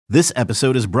This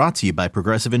episode is brought to you by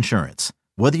Progressive Insurance.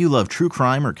 Whether you love true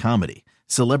crime or comedy,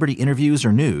 celebrity interviews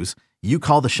or news, you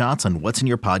call the shots on what's in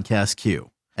your podcast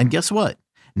queue. And guess what?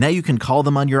 Now you can call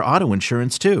them on your auto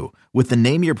insurance too with the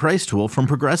Name Your Price tool from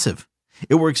Progressive.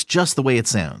 It works just the way it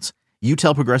sounds. You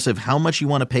tell Progressive how much you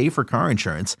want to pay for car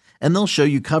insurance, and they'll show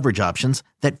you coverage options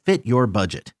that fit your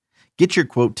budget. Get your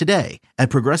quote today at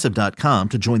Progressive.com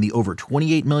to join the over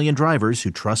 28 million drivers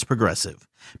who trust Progressive.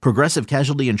 Progressive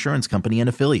Casualty Insurance Company and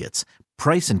Affiliates.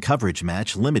 Price and coverage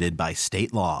match limited by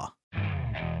state law.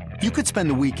 You could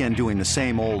spend the weekend doing the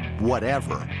same old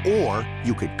whatever, or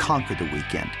you could conquer the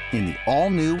weekend in the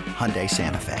all-new Hyundai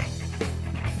Santa Fe.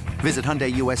 Visit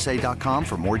HyundaiUSA.com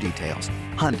for more details.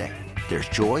 Hyundai, there's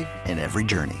joy in every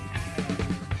journey.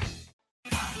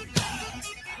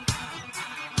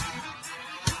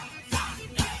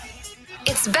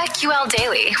 It's BetQL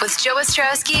Daily with Joe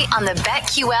Ostrowski on the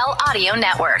BetQL Audio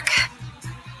Network.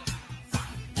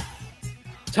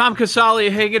 Tom Casale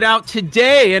hanging out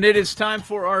today, and it is time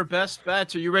for our best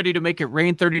bets. Are you ready to make it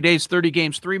rain? 30 days, 30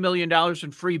 games, $3 million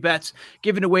in free bets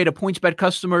given away to PointsBet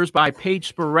customers by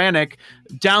Paige Spiranek.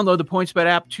 Download the PointsBet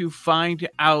app to find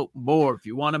out more. If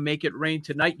you want to make it rain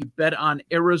tonight, you bet on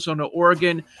Arizona,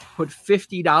 Oregon. Put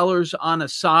 $50 on a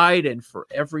side, and for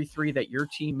every three that your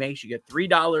team makes, you get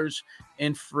 $3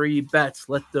 in free bets.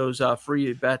 Let those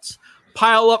free bets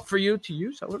pile up for you to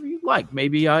use however you like,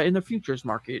 maybe in the futures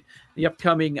market, the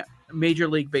upcoming Major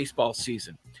League Baseball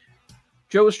season.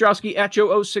 Joe Ostrowski at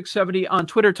Joe0670 on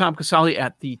Twitter, Tom Casale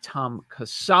at the Tom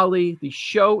Casale. The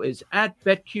show is at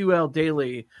BetQL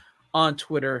Daily on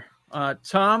Twitter.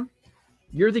 Tom,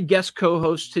 you're the guest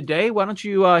co-host today. Why don't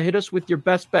you hit us with your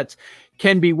best bets?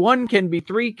 Can be 1, can be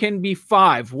 3, can be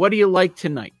 5. What do you like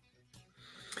tonight?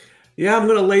 Yeah, I'm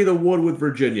going to lay the wood with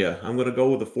Virginia. I'm going to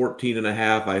go with the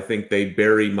 14.5. I think they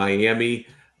bury Miami.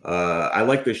 I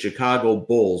like the Chicago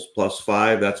Bulls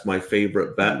 +5. That's my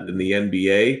favorite bet in the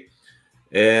NBA.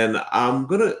 And I'm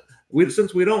going to,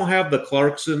 since we don't have the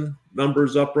Clarkson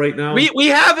numbers up right now. We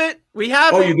have it. We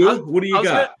have it. Oh, you do? What do you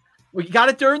got? We got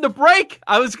it during the break.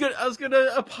 I was gonna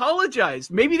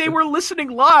apologize. Maybe they were listening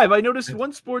live. I noticed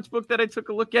one sports book that I took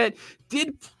a look at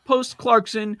did post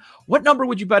Clarkson. What number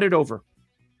would you bet it over?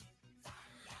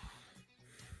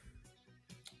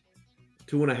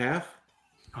 2.5.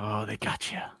 Oh, they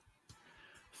got you.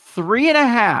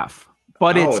 3.5,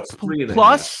 but it's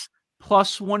plus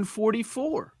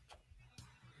 144.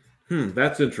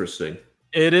 That's interesting.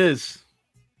 It is.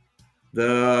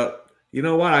 You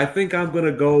know what? I think I'm going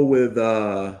to go with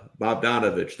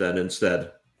Bogdanovich then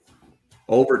instead.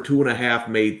 Over 2.5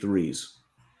 made threes.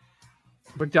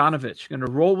 Bogdanovich going to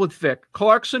roll with Vic.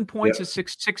 Clarkson points is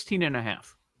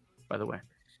 16.5. By the way.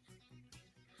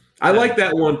 I like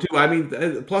that one too. I mean,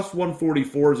 plus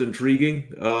 144 is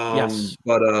intriguing. Yes.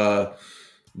 But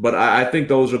I think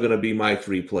those are going to be my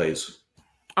 3 plays.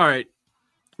 All right.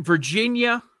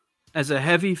 Virginia as a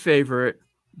heavy favorite,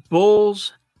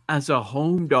 Bulls as a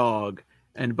home dog,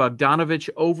 and Bogdanovich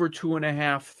over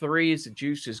 2.5 threes. The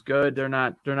juice is good. They're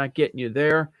not getting you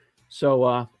there. So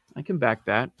I can back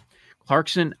that.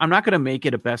 Clarkson, I'm not going to make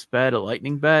it a best bet, a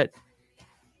lightning bet.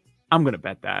 I'm going to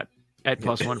bet that at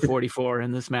plus 144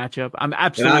 in this matchup. I'm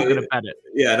absolutely going to bet it.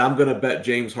 Yeah, and I'm going to bet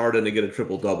James Harden to get a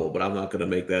triple-double, but I'm not going to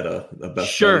make that a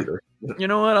best bet either. You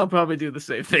know what? I'll probably do the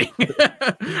same thing.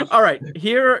 All right,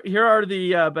 here are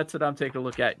the bets that I'm taking a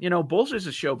look at. You know, Bulls is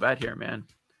a show bet here, man.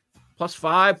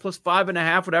 +5,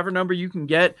 +5.5, whatever number you can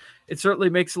get. It certainly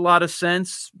makes a lot of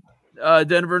sense.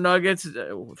 Denver Nuggets,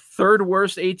 third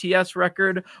worst ATS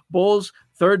record. Bulls,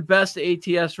 third best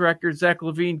ATS record. Zach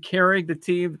LaVine carrying the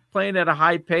team, playing at a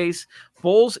high pace.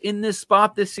 Bulls in this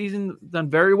spot this season done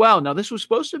very well. Now, this was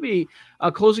supposed to be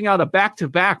closing out a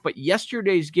back-to-back, but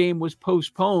yesterday's game was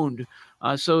postponed.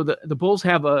 So the Bulls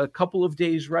have a couple of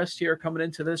days rest here coming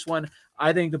into this one.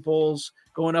 I think the Bulls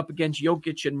going up against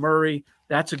Jokic and Murray,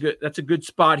 that's a good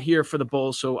spot here for the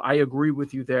Bulls. So I agree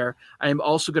with you there. I am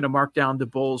also going to mark down the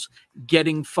Bulls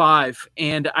getting 5.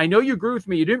 And I know you agree with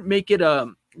me. You didn't make it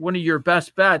one of your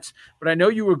best bets, but I know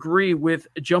you agree with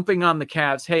jumping on the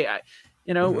Cavs. Hey,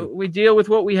 we deal with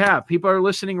what we have. People are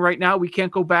listening right now. We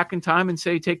can't go back in time and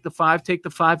say, take the 5, take the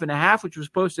 5.5, which was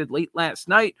posted late last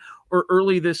night or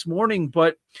early this morning.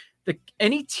 But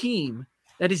any team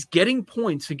that is getting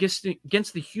points against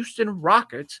the Houston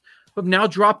Rockets, who have now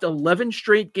dropped 11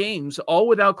 straight games, all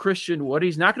without Christian Wood.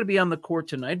 He's not going to be on the court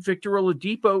tonight. Victor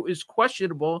Oladipo is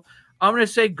questionable. I'm going to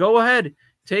say, go ahead.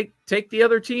 Take the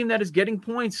other team that is getting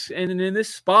points. And in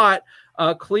this spot,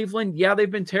 Cleveland, they've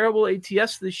been terrible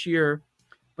ATS this year,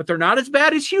 but they're not as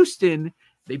bad as Houston.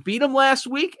 They beat them last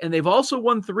week, and they've also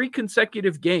won 3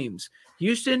 consecutive games.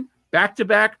 Houston,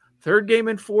 back-to-back Third game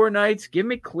in 4 nights. Give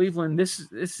me Cleveland.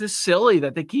 This is silly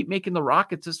that they keep making the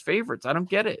Rockets as favorites. I don't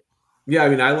get it. Yeah, I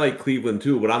mean, I like Cleveland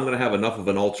too, but I'm going to have enough of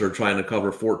an ulcer trying to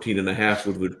cover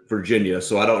 14.5 with Virginia,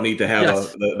 so I don't need to have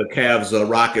the Cavs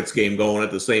Rockets game going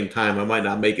at the same time. I might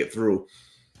not make it through.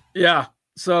 Yeah,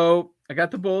 so I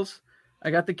got the Bulls. I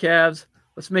got the Cavs.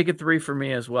 Let's make it 3 for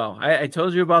me as well. I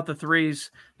told you about the 3s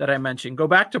that I mentioned. Go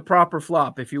back to proper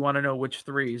flop if you want to know which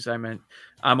 3s I meant.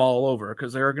 I'm all over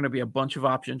because there are going to be a bunch of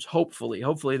options. Hopefully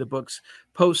the books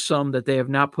post some that they have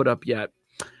not put up yet.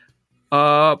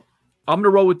 I'm going to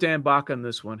roll with Dan Bach on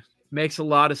this one. Makes a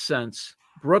lot of sense.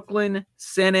 Brooklyn,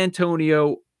 San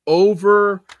Antonio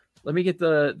over. Let me get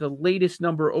the latest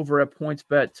number over at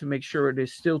PointsBet to make sure it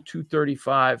is still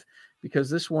 235,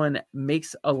 because this one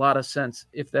makes a lot of sense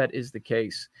if that is the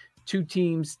case. 2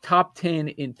 teams, top 10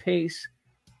 in pace.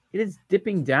 It is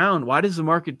dipping down. Why does the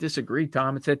market disagree,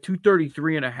 Tom? It's at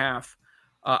 233.5.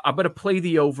 I'm going to play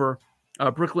the over.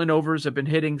 Brooklyn overs have been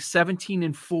hitting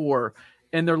 17-4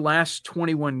 in their last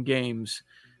 21 games.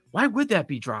 Why would that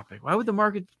be dropping? Why would the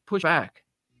market push back?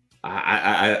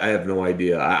 I have no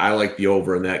idea. I like the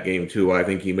over in that game too. I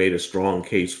think he made a strong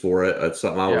case for it. It's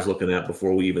something I was looking at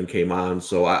before we even came on.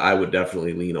 So I would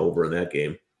definitely lean over in that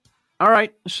game. All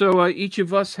right. So each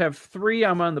of us have 3.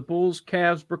 I'm on the Bulls,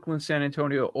 Cavs, Brooklyn, San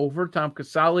Antonio over. Tom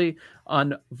Casale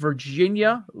on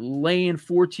Virginia, laying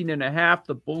 14.5.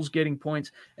 The Bulls getting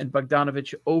points, and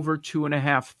Bogdanovich over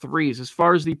 2.5 threes. As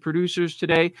far as the producers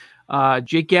today,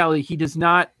 Jake Galley, he does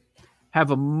not have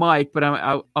a mic, but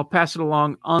I'll pass it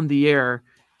along on the air.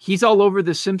 He's all over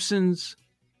the Simmons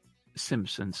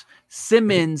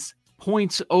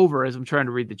points over, as I'm trying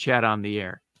to read the chat on the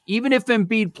air. Even if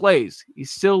Embiid plays, he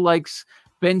still likes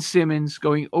Ben Simmons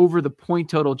going over the point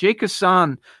total. Jake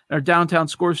Hassan in our downtown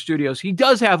Score Studios, he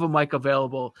does have a mic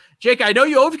available. Jake, I know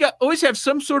you always have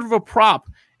some sort of a prop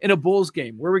in a Bulls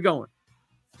game. Where are we going?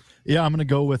 Yeah, I'm going to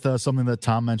go with something that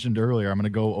Tom mentioned earlier. I'm going to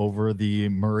go over the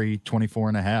Murray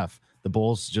 24.5. The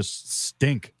Bulls just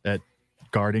stink at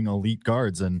guarding elite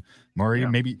guards. And Murray,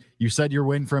 maybe you said you're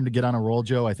waiting for him to get on a roll,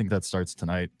 Joe. I think that starts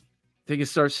tonight. Think it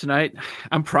starts tonight?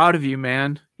 I'm proud of you,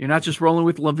 man. You're not just rolling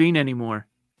with Levine anymore.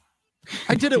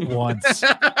 I did it once.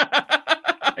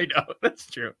 I know. That's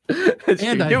true. That's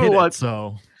and true. I hit it,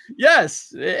 so.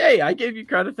 Yes. Hey, I gave you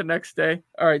credit the next day.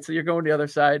 All right, so you're going the other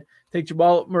side. Take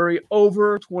Jamal Murray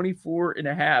over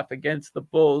 24.5 against the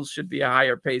Bulls. Should be a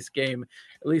higher pace game,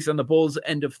 at least on the Bulls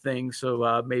end of things.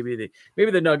 So maybe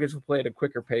the Nuggets will play at a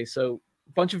quicker pace. So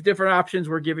a bunch of different options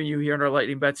we're giving you here in our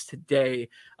Lightning Bets today.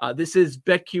 This is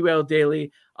BetQL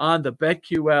Daily on the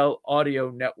BetQL Audio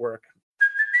Network.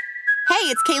 Hey,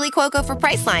 it's Kaylee Cuoco for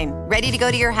Priceline. Ready to go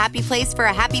to your happy place for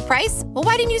a happy price? Well,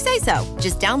 why didn't you say so?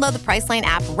 Just download the Priceline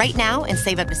app right now and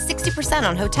save up to 60%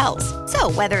 on hotels.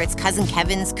 So whether it's Cousin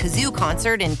Kevin's Kazoo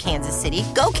Concert in Kansas City,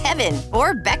 go Kevin,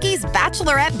 or Becky's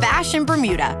Bachelorette Bash in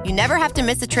Bermuda, you never have to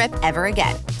miss a trip ever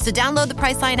again. So download the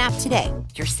Priceline app today.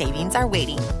 Your savings are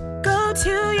waiting. Go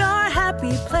to your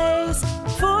happy place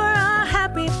for a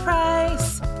happy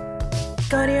price.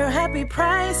 Go to your happy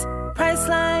price,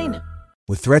 Priceline.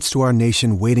 With threats to our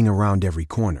nation waiting around every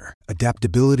corner,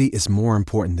 adaptability is more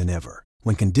important than ever.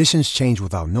 When conditions change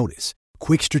without notice,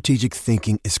 quick strategic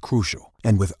thinking is crucial.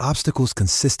 And with obstacles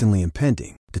consistently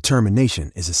impending,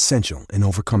 determination is essential in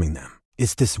overcoming them.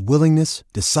 It's this willingness,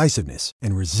 decisiveness,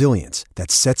 and resilience that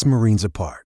sets Marines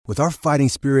apart. With our fighting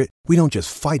spirit, we don't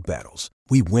just fight battles,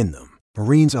 we win them.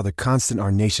 Marines are the constant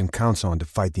our nation counts on to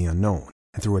fight the unknown.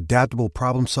 And through adaptable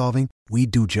problem solving, we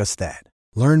do just that.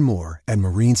 Learn more at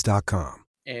marines.com.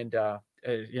 And,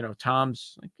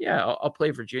 Tom's like, I'll play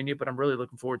Virginia, but I'm really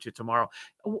looking forward to tomorrow.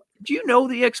 Do you know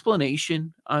the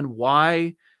explanation on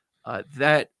why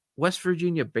that West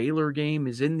Virginia Baylor game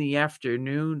is in the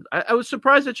afternoon? I was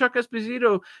surprised that Chuck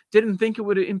Esposito didn't think it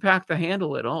would impact the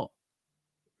handle at all.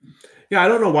 Yeah, I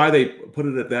don't know why they put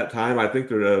it at that time. I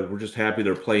think we're just happy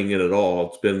they're playing it at all.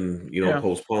 It's been,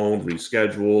 postponed,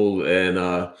 rescheduled, and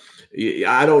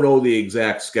I don't know the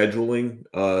exact scheduling,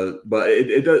 but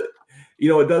it does.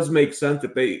 It does make sense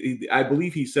that I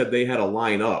believe he said they had a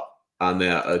line up on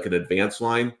that, like an advanced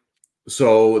line.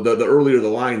 So the earlier the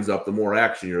line's up, the more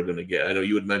action you're going to get. I know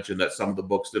you had mentioned that some of the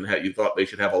books you thought they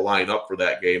should have a line up for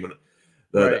that game, and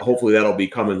hopefully that'll be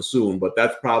coming soon. But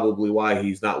that's probably why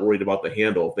he's not worried about the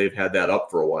handle if they've had that up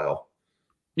for a while.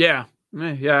 Yeah,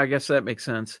 I guess that makes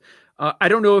sense. I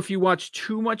don't know if you watch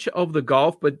too much of the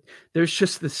golf, but there's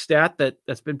just the stat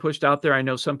that's been pushed out there. I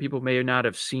know some people may not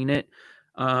have seen it.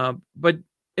 But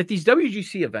at these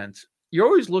WGC events, you're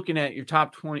always looking at your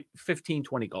top 15,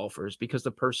 20 golfers because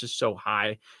the purse is so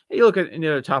high. And you look at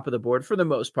the top of the board, for the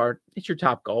most part, it's your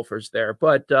top golfers there.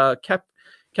 But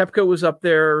Koepka was up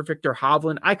there. Victor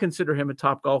Hovland, I consider him a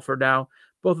top golfer now.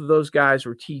 Both of those guys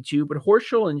were T2, but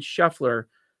Horschel and Scheffler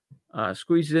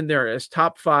squeezed in there as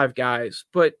top 5 guys.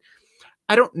 But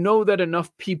I don't know that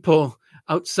enough people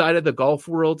outside of the golf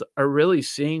world are really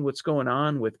seeing what's going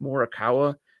on with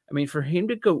Morikawa. I mean, for him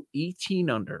to go 18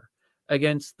 under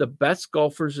against the best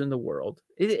golfers in the world,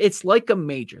 it's like a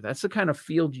major. That's the kind of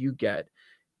field you get.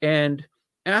 And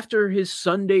after his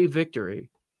Sunday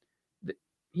victory,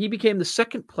 he became the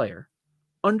second player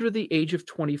under the age of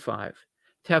 25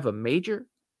 to have a major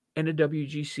and a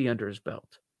WGC under his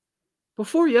belt.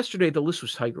 Before yesterday, the list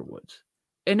was Tiger Woods,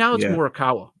 and now it's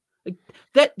Morikawa. Like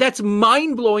that's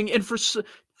mind-blowing. And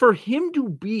for him to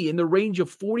be in the range of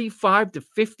 45 to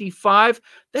 55,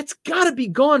 that's got to be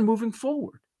gone moving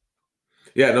forward.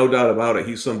 Yeah, no doubt about it.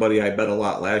 He's somebody I bet a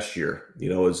lot last year. You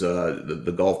know, as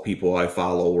the golf people I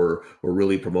follow were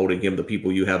really promoting him. The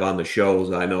people you have on the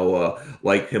shows, I know,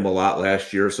 liked him a lot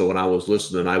last year. So when I was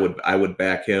listening, I would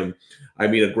back him. I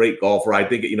mean, a great golfer. I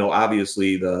think, you know,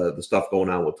 obviously the stuff going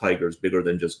on with Tiger is bigger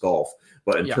than just golf.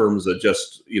 But in terms of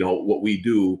just, you know, what we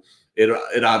do,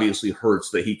 it obviously hurts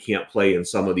that he can't play in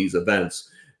some of these events,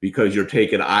 because you're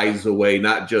taking eyes away,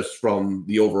 not just from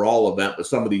the overall event, but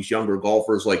some of these younger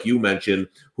golfers, like you mentioned,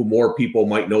 who more people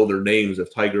might know their names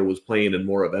if Tiger was playing in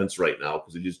more events right now,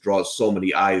 because it just draws so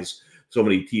many eyes, so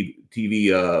many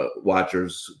TV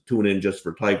watchers tune in just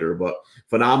for Tiger. But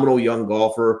phenomenal young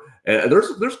golfer.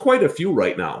 There's quite a few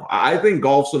right now. I think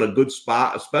golf's in a good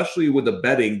spot, especially with the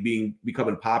betting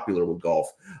becoming popular with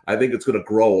golf. I think it's going to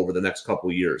grow over the next couple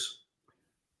of years.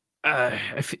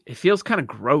 It feels kind of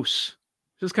gross.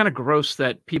 It's kind of gross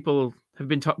that people have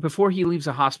been talking before he leaves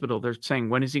the hospital. They're saying,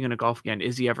 when is he going to golf again?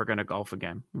 Is he ever going to golf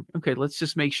again? Okay, let's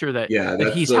just make sure that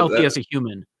he's healthy as a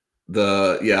human.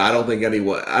 I don't think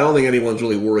anyone's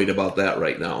really worried about that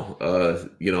right now.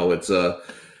 You know, it's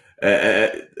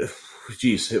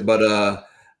but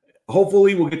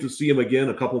hopefully we'll get to see him again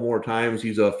a couple more times.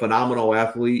 He's a phenomenal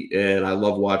athlete, and I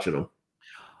love watching him.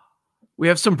 We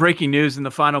have some breaking news in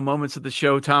the final moments of the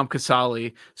show, Tom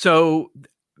Casale. So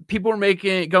people were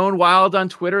going wild on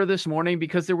Twitter this morning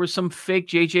because there was some fake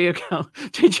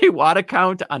JJ Watt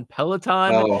account on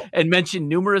Peloton and mentioned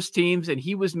numerous teams, and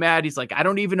he was mad. He's like, I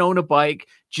don't even own a bike.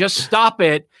 Just stop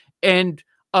it. And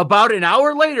about an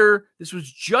hour later, this was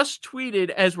just tweeted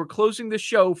as we're closing the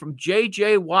show from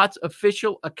JJ Watt's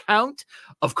official account.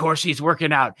 Of course, he's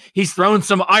working out. He's throwing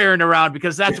some iron around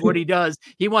because that's what he does.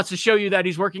 He wants to show you that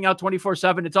he's working out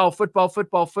 24/7. It's all football,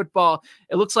 football, football.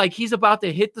 It looks like he's about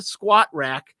to hit the squat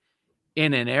rack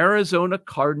in an Arizona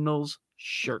Cardinals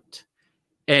shirt.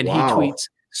 And he tweets,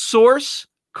 source,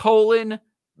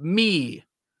 me.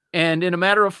 And in a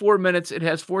matter of 4 minutes, it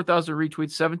has 4,000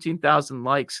 retweets, 17,000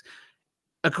 likes.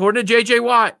 According to JJ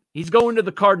Watt, he's going to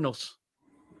the Cardinals.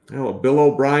 Oh, Bill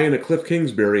O'Brien and Cliff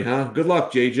Kingsbury, huh? Good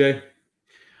luck, JJ.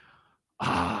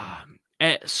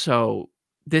 So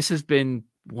this has been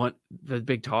the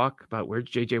big talk about where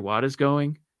JJ Watt is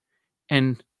going.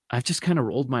 And I've just kind of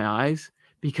rolled my eyes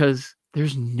because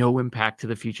there's no impact to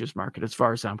the futures market as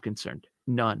far as I'm concerned.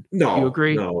 None. No. You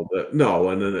agree? No.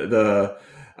 And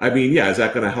I mean, is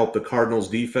that going to help the Cardinals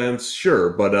defense? Sure.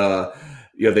 But,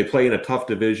 they play in a tough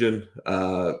division.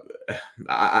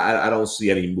 I don't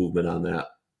see any movement on that.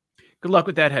 Good luck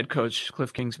with that, head coach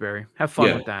Cliff Kingsbury. Have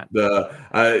fun with that.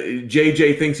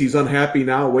 JJ thinks he's unhappy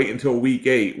now. Wait until week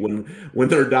 8 when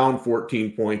they're down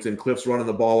 14 points and Cliff's running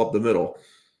the ball up the middle.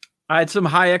 I had some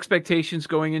high expectations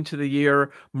going into the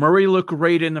year. Murray looked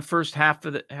great in the first half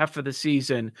of the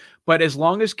season, but as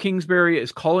long as Kingsbury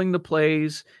is calling the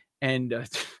plays and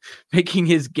making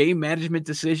his game management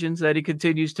decisions that he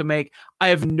continues to make, I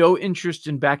have no interest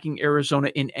in backing Arizona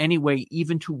in any way,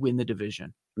 even to win the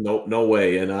division. No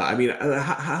way. And I mean,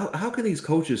 how can these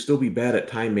coaches still be bad at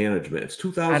time management? It's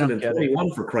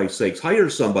 2021, for Christ's sakes. Hire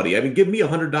somebody. I mean, give me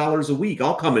 $100 a week.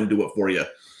 I'll come and do it for you.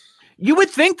 You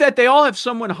would think that they all have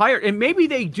someone hired, and maybe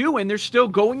they do, and they're still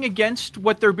going against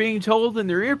what they're being told in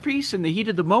their earpiece in the heat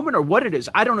of the moment, or what it is.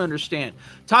 I don't understand.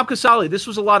 Tom Casale, this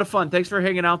was a lot of fun. Thanks for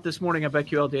hanging out this morning at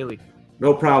BetQL Daily.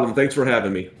 No problem. Thanks for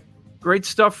having me. Great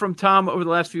stuff from Tom over the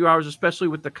last few hours, especially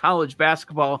with the college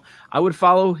basketball. I would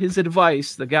follow his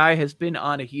advice. The guy has been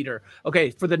on a heater. Okay,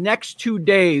 for the next 2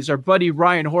 days, our buddy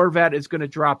Ryan Horvat is going to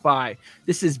drop by.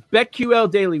 This is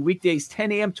BetQL Daily, weekdays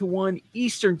 10 a.m. to 1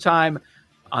 Eastern Time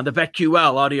on the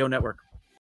BetQL Audio Network.